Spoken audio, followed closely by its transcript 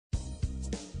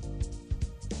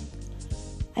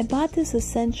I bought this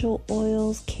essential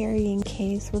oils carrying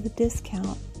case with a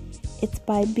discount. It's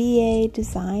by BA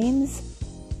Designs.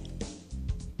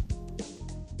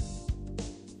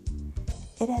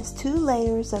 It has 2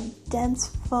 layers of dense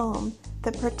foam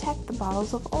that protect the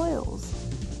bottles of oils.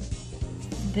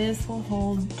 This will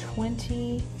hold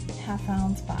 20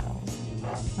 half-ounce bottles.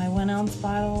 My 1-ounce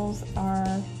bottles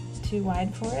are too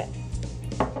wide for it.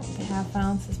 The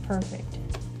half-ounce is perfect.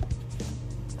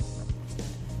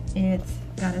 It's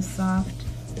got a soft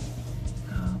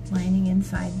lining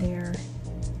inside there.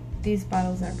 These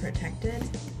bottles are protected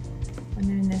when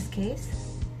they're in this case.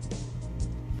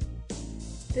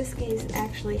 This case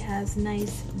actually has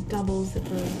nice double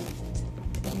zippers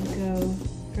that you go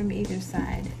from either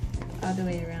side all the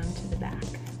way around to the back.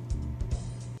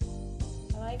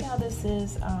 I like how this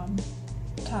is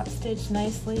top stitched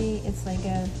nicely. It's like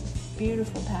a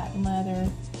beautiful patent leather.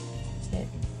 It's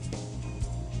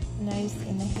nice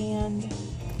in the hand,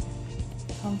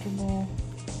 comfortable.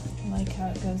 I like how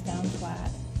it goes down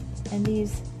flat. And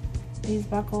these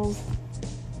buckles,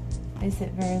 they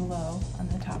sit very low on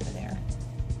the top of there.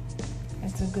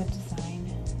 It's a good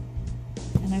design,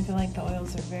 and I feel like the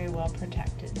oils are very well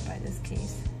protected by this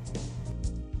case.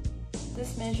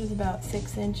 This measures about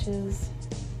 6 inches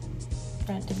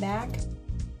front to back.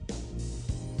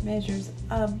 Measures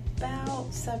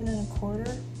about 7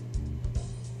 1/4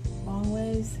 long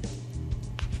ways.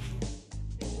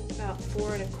 It's about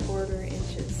 4 1/4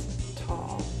 inches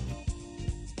tall.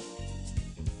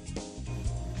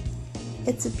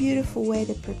 It's a beautiful way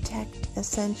to protect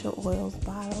essential oils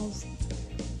bottles,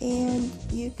 and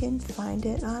you can find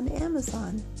it on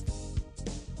Amazon.